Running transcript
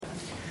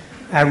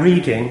Our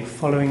reading,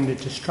 following the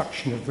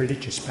destruction of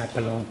religious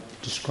Babylon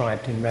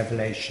described in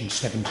Revelation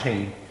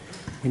 17,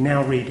 we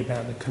now read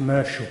about the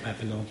commercial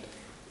Babylon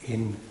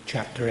in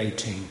chapter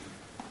 18.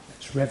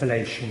 That's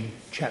Revelation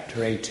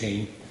chapter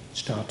 18,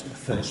 start at the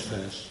first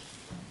verse.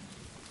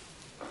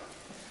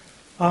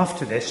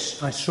 After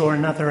this, I saw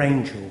another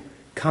angel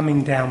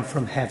coming down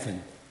from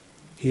heaven.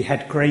 He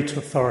had great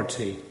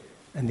authority,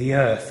 and the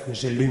earth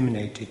was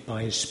illuminated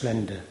by his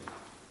splendour.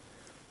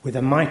 With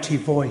a mighty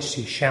voice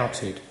he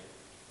shouted,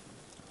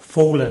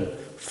 "Fallen,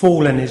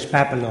 fallen is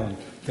Babylon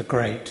the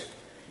Great.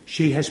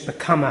 She has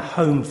become a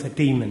home for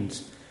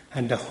demons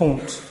and a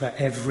haunt for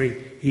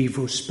every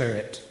evil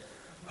spirit,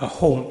 a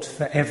haunt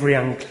for every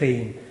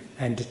unclean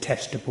and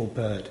detestable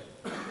bird.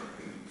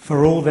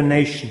 For all the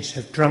nations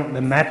have drunk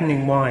the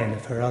maddening wine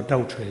of her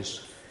adulteries.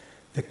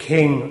 The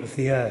king of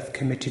the earth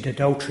committed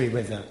adultery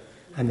with her,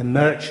 and the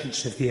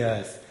merchants of the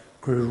earth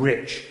grew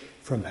rich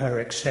from her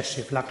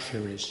excessive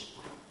luxuries."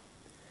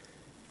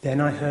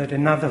 Then I heard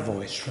another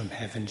voice from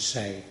heaven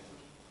say,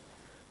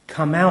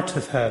 "Come out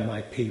of her,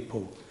 my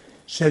people,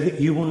 so that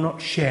you will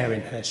not share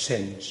in her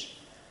sins,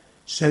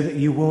 so that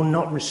you will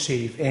not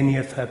receive any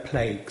of her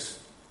plagues.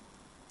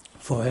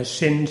 For her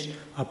sins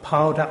are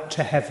piled up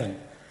to heaven,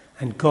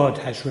 and God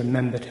has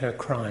remembered her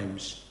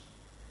crimes.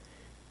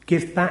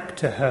 Give back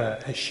to her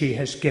as she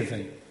has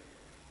given.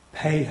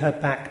 Pay her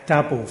back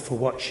double for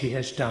what she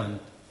has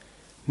done.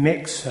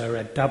 Mix her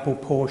a double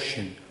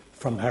portion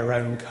from her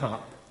own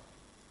cup.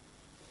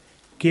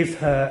 Give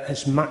her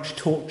as much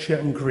torture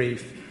and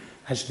grief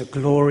as the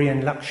glory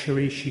and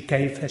luxury she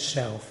gave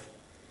herself.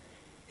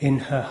 In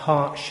her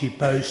heart she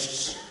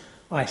boasts,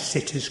 'I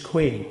sit as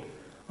queen.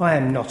 I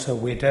am not a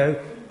widow,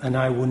 and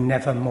I will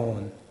never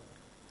mourn.'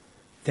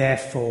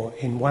 Therefore,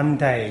 in one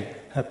day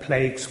her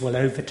plagues will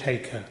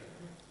overtake her,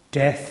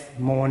 death,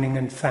 mourning,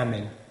 and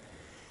famine.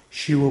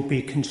 She will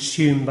be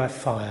consumed by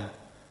fire,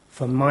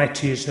 for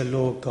mighty is the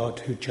Lord God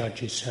who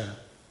judges her.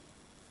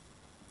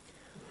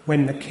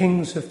 When the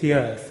kings of the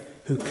earth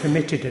who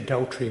committed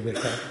adultery with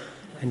her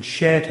and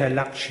shared her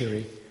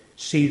luxury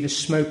see the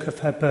smoke of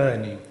her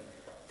burning,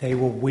 they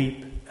will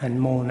weep and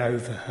mourn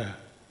over her.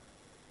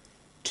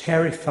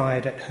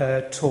 Terrified at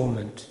her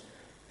torment,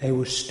 they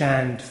will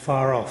stand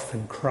far off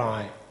and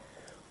cry,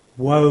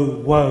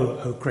 'Woe,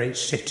 woe, O great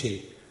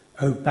city,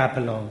 O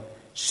Babylon,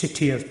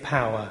 city of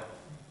power!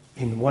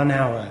 In 1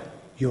 hour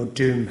your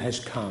doom has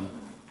come.'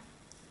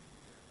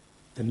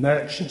 The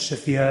merchants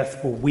of the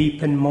earth will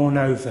weep and mourn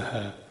over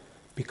her,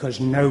 because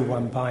no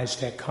one buys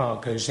their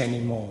cargoes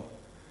anymore.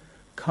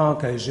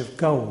 Cargoes of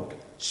gold,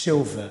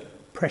 silver,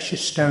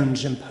 precious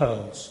stones and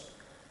pearls,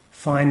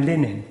 fine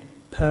linen,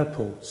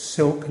 purple,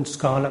 silk and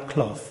scarlet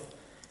cloth,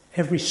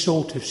 every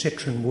sort of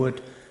citron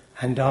wood,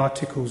 and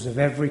articles of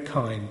every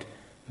kind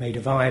made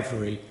of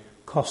ivory,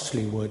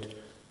 costly wood,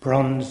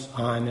 bronze,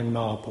 iron and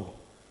marble.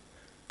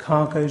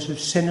 Cargoes of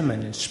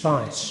cinnamon and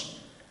spice,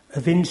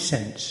 of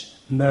incense,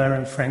 myrrh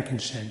and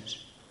frankincense,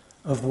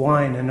 of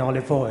wine and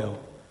olive oil,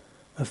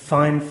 of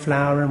fine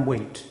flour and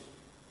wheat,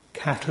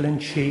 cattle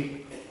and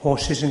sheep,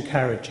 horses and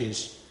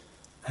carriages,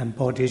 and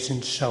bodies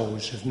and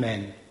souls of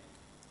men.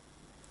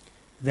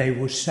 They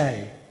will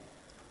say,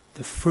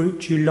 'The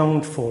fruit you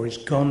longed for is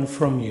gone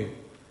from you.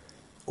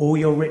 All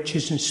your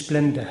riches and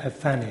splendour have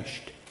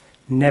vanished,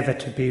 never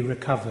to be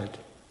recovered.'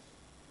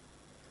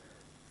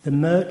 The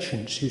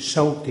merchants who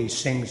sold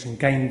these things and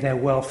gained their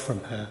wealth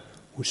from her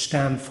will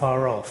stand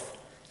far off,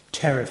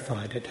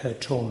 terrified at her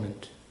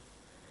torment.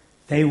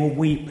 They will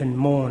weep and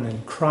mourn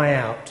and cry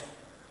out,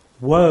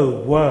 'Woe,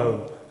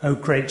 woe, O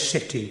great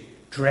city,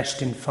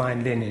 dressed in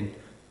fine linen,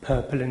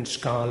 purple and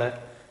scarlet,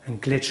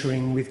 and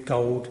glittering with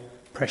gold,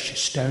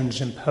 precious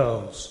stones and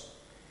pearls.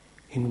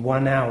 In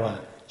 1 hour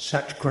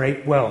such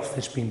great wealth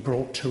has been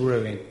brought to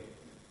ruin.'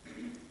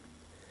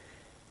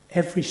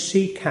 Every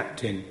sea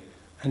captain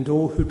and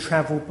all who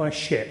travel by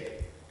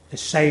ship, the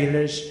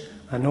sailors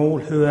and all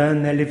who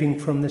earn their living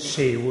from the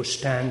sea will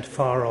stand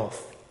far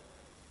off.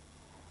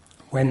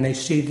 When they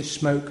see the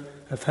smoke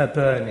of her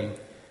burning,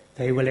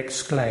 they will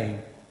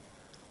exclaim,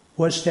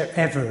 'Was there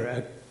ever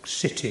a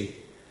city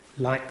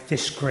like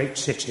this great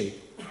city?'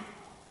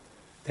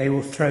 They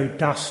will throw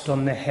dust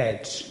on their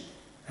heads,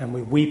 and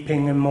with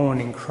weeping and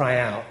mourning cry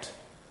out,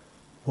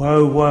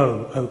 'Woe,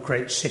 woe, O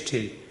great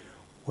city,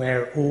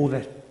 where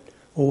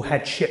all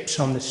had ships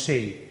on the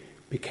sea,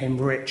 became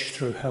rich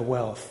through her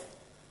wealth.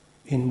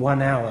 In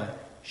 1 hour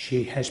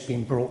she has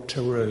been brought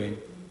to ruin.'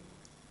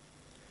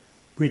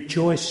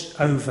 Rejoice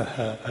over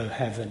her, O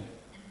heaven.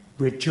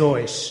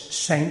 Rejoice,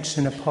 saints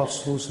and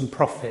apostles and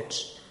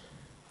prophets.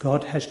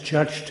 God has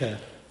judged her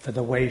for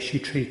the way she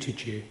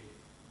treated you."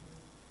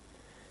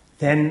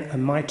 Then a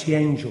mighty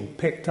angel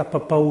picked up a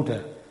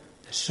boulder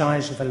the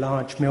size of a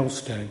large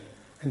millstone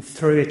and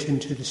threw it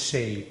into the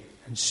sea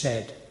and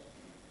said,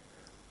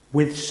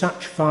 "With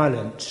such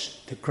violence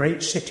the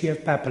great city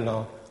of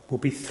Babylon will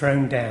be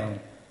thrown down,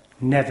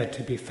 never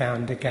to be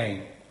found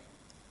again.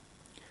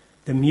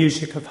 The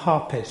music of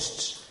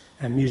harpists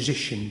and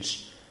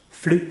musicians,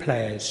 flute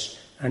players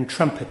and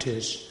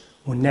trumpeters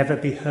will never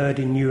be heard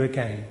in you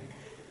again.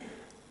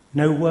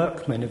 No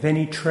workman of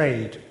any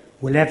trade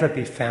will ever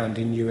be found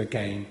in you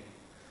again.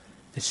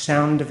 The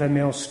sound of a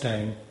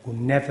millstone will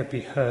never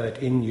be heard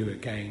in you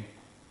again.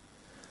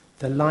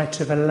 The light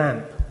of a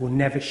lamp will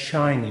never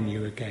shine in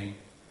you again.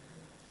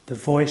 The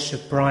voice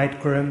of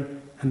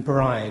bridegroom and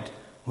bride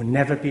will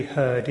never be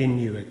heard in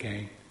you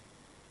again.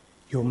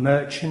 Your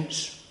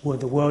merchants were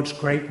the world's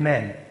great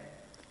men.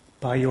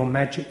 By your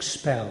magic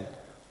spell,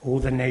 all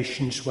the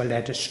nations were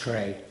led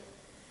astray.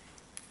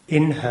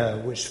 In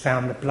her was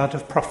found the blood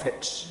of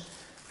prophets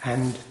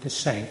and the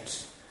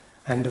saints,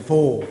 and of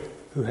all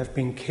who have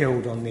been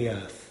killed on the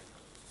earth.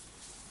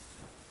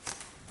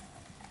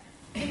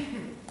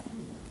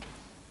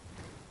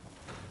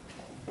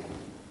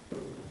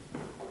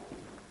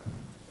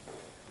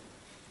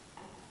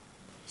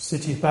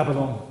 City of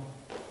Babylon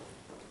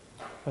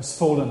has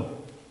fallen.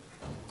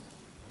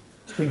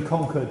 It's been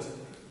conquered,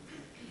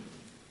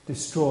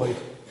 destroyed,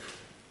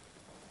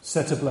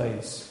 set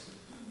ablaze.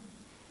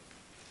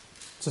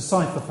 It's a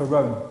cipher for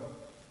Rome.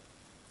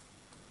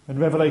 And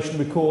Revelation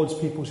records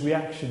people's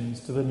reactions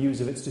to the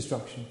news of its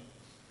destruction.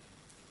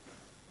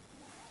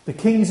 The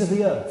kings of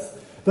the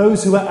earth,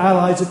 those who were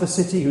allies of the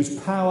city, whose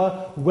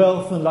power,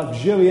 wealth and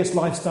luxurious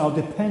lifestyle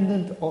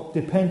depended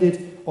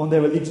on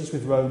their allegiance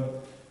with Rome,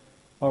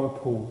 are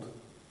appalled.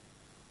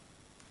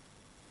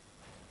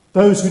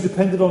 Those who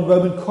depended on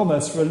Roman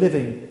commerce for a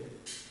living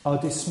are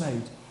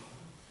dismayed.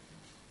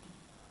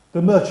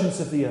 The merchants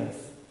of the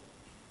earth,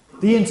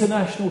 the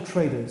international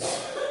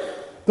traders,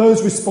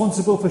 those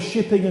responsible for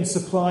shipping and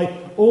supply,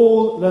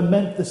 all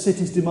lament the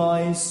city's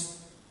demise.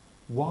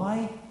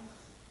 Why?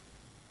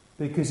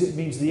 Because it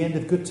means the end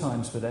of good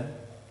times for them.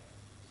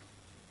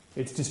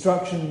 Its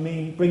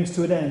destruction brings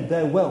to an end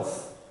their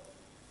wealth,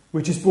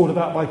 which is brought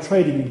about by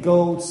trading in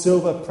gold,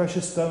 silver,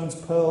 precious stones,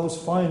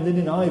 pearls, fine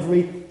linen,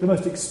 ivory, the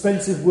most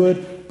expensive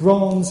wood,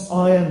 bronze,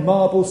 iron,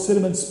 marble,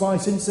 cinnamon,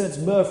 spice, incense,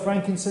 myrrh,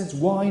 frankincense,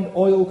 wine,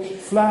 oil,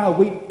 flour,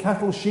 wheat,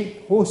 cattle,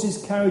 sheep,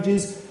 horses,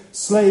 carriages,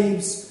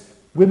 slaves,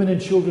 women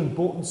and children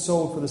bought and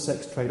sold for the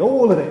sex trade.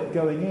 All of it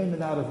going in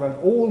and out of Rome.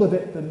 All of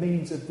it the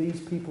means of these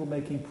people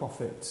making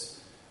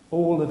profits.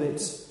 All of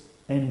it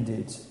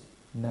ended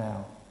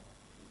now.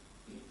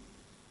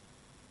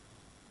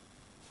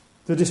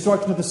 The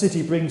destruction of the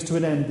city brings to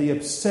an end the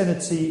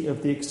obscenity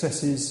of the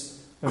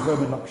excesses of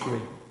Roman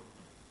luxury.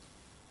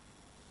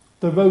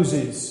 The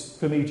roses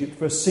from Egypt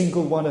for a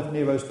single one of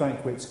Nero's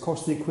banquets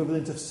cost the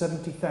equivalent of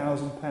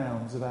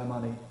 £70,000 of our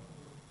money.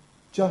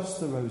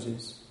 Just the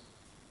roses.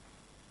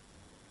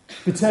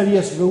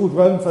 Vitellius ruled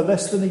Rome for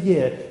less than a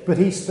year, but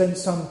he spent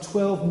some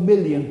 £12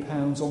 million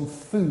on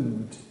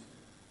food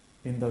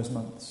in those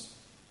months.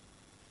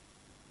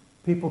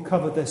 People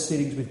covered their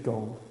ceilings with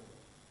gold.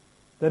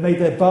 They made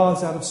their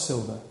baths out of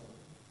silver.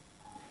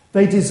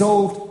 They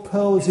dissolved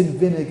pearls in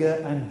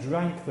vinegar and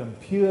drank them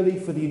purely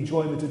for the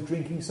enjoyment of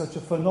drinking such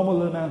a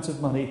phenomenal amount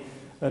of money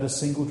at a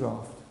single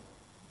draught.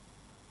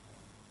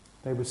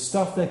 They would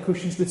stuff their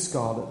cushions with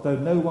scarlet, though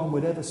no one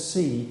would ever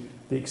see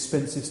the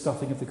expensive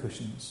stuffing of the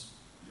cushions.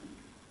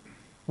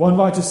 One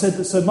writer said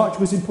that so much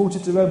was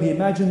imported to Rome, he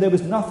imagined there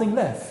was nothing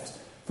left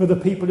for the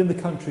people in the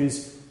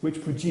countries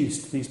which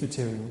produced these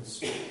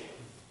materials.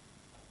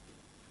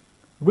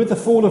 With the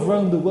fall of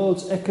Rome, the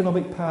world's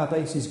economic power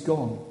base is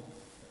gone,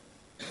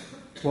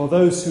 while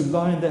those who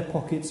line their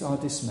pockets are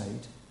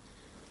dismayed.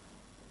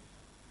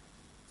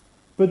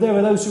 But there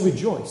are those who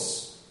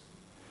rejoice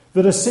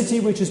that a city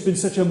which has been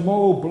such a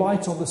moral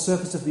blight on the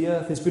surface of the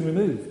earth has been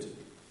removed.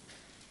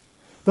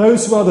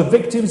 Those who are the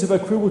victims of her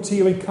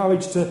cruelty are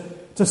encouraged to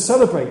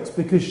celebrate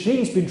because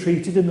she's been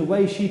treated in the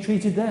way she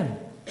treated them.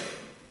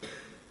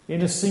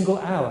 In a single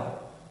hour,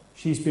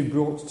 she's been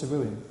brought to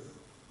ruin.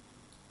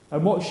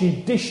 And what she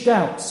dished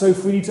out so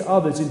freely to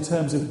others in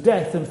terms of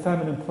death and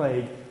famine and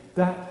plague,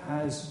 that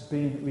has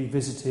been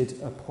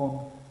revisited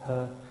upon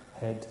her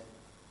head.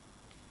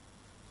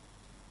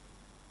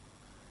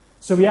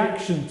 So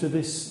reaction to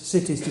this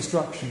city's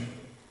destruction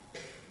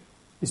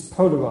is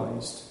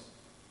polarised,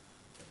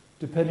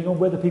 depending on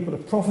whether people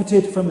have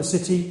profited from the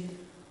city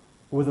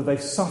or whether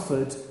they've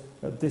suffered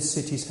at this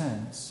city's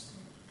hands.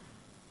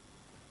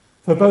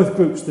 For both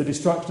groups, the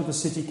destruction of the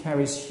city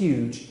carries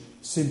huge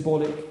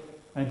symbolic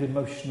and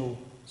emotional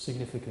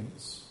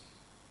significance.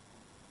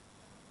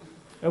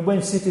 And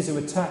when cities are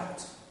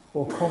attacked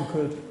or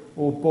conquered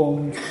or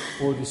bombed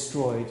or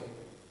destroyed,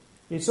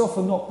 it's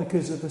often not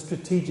because of the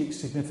strategic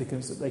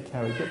significance that they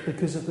carry, but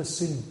because of the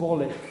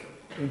symbolic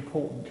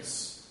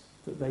importance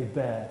that they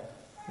bear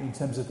in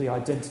terms of the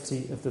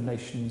identity of the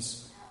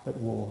nations at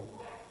war.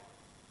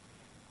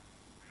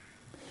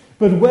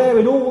 But where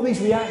in all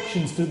these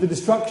reactions to the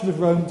destruction of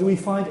Rome do we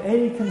find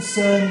any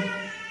concern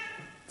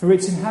for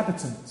its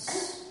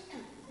inhabitants?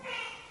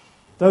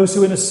 Those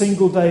who in a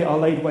single day are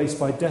laid waste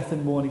by death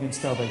and mourning and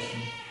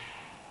starvation.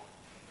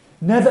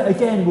 Never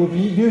again will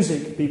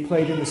music be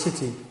played in the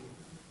city.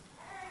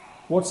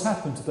 What's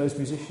happened to those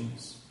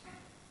musicians?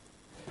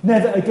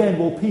 Never again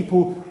will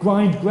people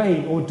grind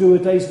grain or do a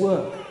day's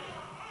work.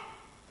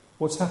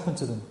 What's happened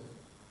to them?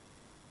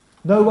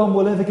 No one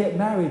will ever get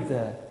married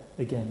there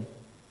again.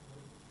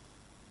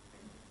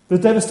 The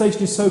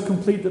devastation is so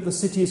complete that the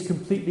city is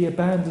completely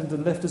abandoned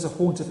and left as a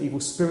haunt of evil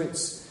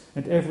spirits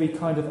and every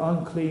kind of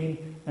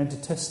unclean and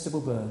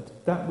detestable bird.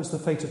 That was the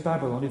fate of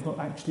Babylon, if not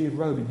actually of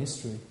Rome in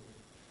history.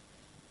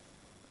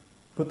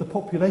 But the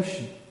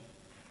population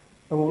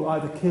are all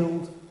either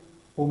killed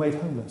or made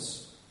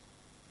homeless.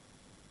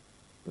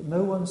 But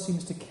no one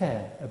seems to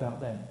care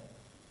about them.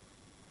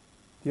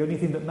 The only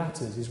thing that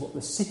matters is what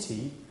the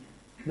city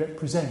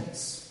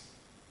represents.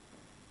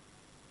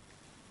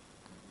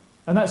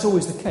 And that's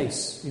always the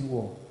case in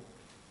war.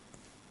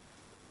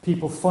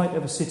 People fight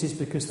over cities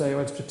because they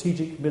are of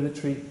strategic,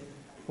 military,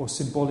 or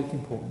symbolic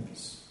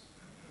importance.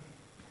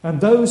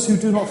 And those who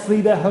do not flee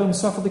their homes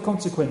suffer the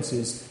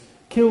consequences,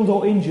 killed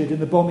or injured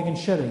in the bombing and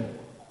shelling,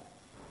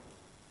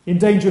 in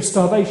danger of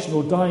starvation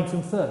or dying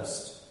from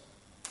thirst.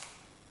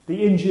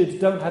 The injured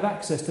don't have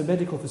access to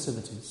medical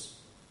facilities.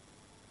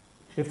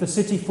 If the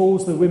city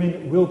falls, the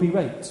women will be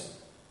raped.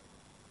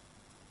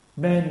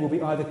 Men will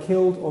be either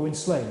killed or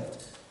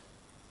enslaved.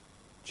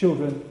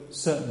 Children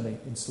certainly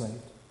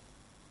enslaved.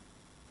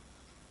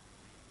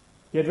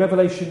 Yet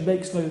Revelation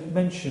makes no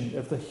mention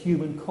of the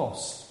human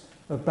cost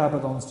of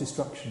Babylon's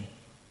destruction.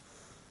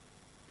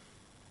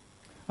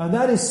 And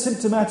that is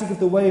symptomatic of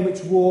the way in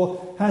which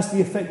war has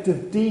the effect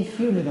of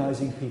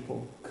dehumanizing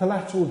people,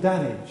 collateral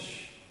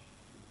damage.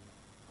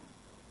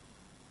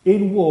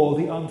 In war,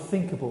 the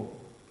unthinkable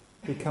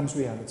becomes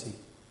reality.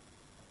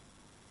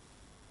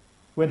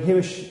 When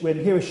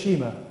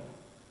Hiroshima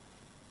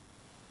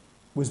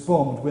was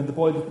bombed, when the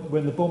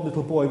bombed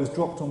little boy was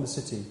dropped on the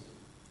city,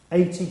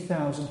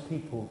 80,000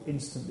 people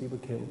instantly were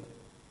killed.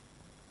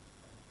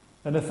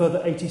 And a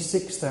further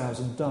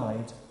 86,000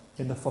 died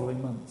in the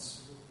following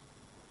months.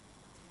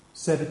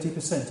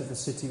 70% of the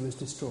city was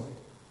destroyed.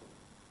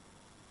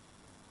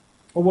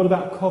 Or what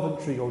about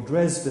Coventry or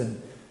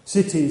Dresden?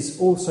 Cities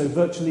also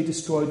virtually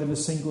destroyed in a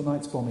single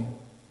night's bombing.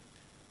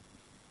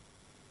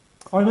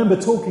 I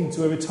remember talking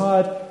to a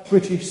retired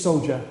British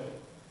soldier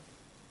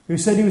who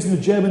said he was in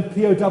a German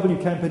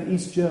POW camp in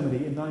East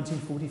Germany in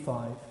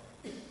 1945.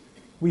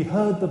 We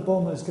heard the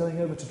bombers going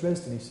over to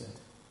Dresden, he said,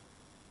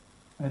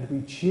 and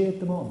we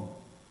cheered them on.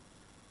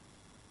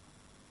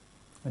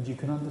 And you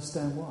can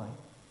understand why.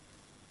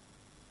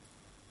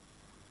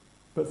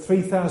 But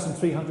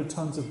 3,300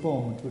 tons of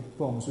bombs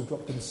were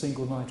dropped in a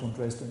single night on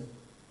Dresden,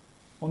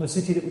 on a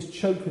city that was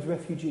choked with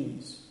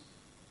refugees.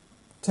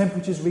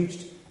 Temperatures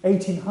reached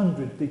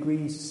 1,800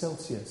 degrees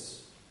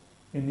Celsius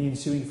in the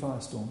ensuing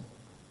firestorm.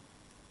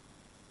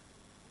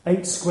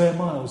 8 square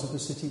miles of the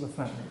city were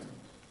flattened.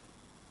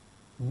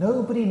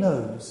 Nobody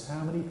knows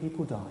how many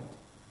people died.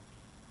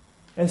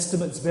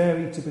 Estimates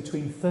vary to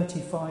between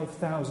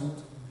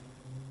 35,000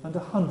 and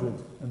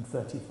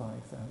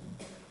 135,000.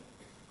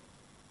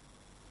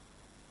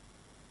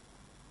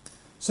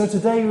 So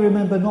today we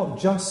remember not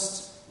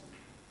just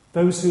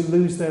those who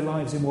lose their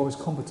lives in war as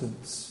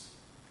combatants,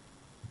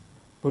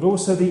 but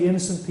also the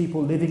innocent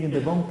people living in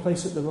the wrong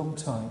place at the wrong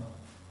time,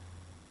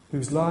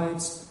 whose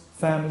lives,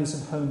 families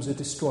and homes are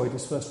destroyed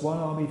as first one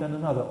army then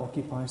another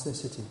occupies their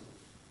city.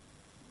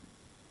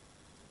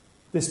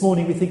 This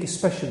morning we think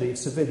especially of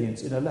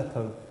civilians in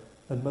Aleppo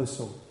and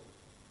Mosul.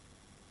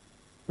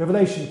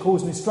 Revelation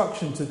calls an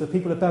instruction to the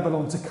people of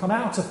Babylon to come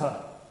out of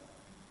her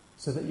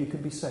so that you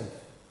can be safe.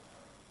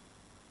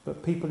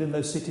 But people in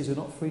those cities are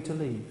not free to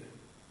leave.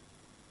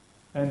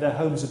 And their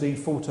homes are being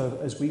fought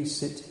over as we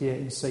sit here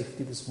in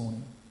safety this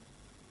morning.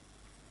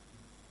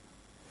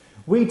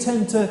 We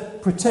tend to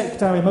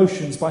protect our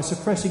emotions by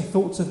suppressing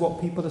thoughts of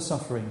what people are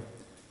suffering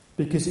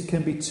because it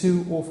can be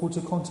too awful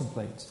to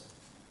contemplate.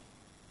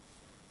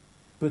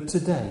 But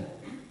today,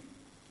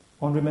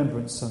 on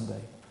Remembrance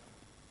Sunday,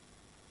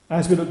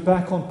 as we look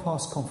back on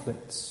past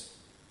conflicts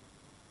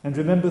and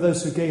remember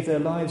those who gave their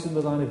lives in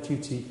the line of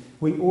duty,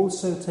 we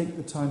also take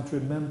the time to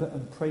remember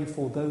and pray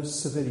for those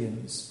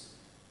civilians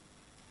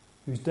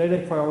whose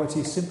daily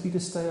priority is simply to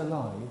stay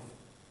alive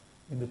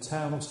in the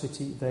town or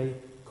city they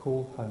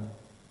call home.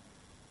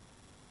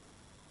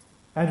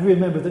 And we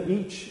remember that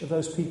each of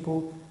those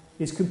people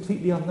is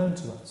completely unknown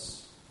to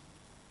us,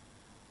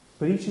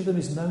 but each of them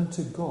is known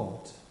to God,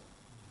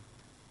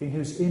 in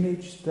whose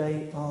image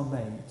they are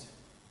made,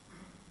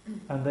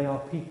 and they are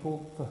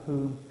people for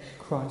whom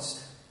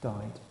Christ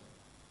died.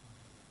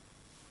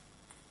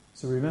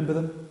 So we remember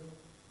them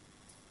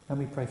and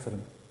we pray for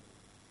them.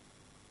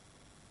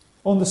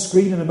 On the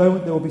screen in a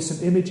moment there will be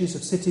some images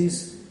of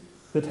cities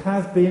that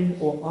have been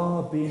or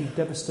are being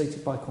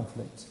devastated by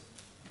conflict.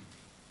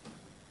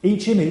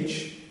 Each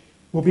image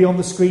will be on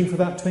the screen for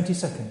about 20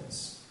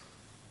 seconds.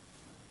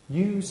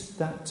 Use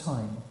that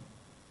time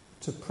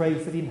to pray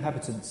for the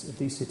inhabitants of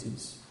these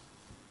cities,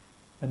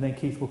 and then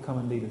Keith will come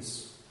and lead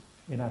us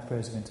in our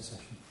prayers of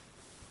intercession.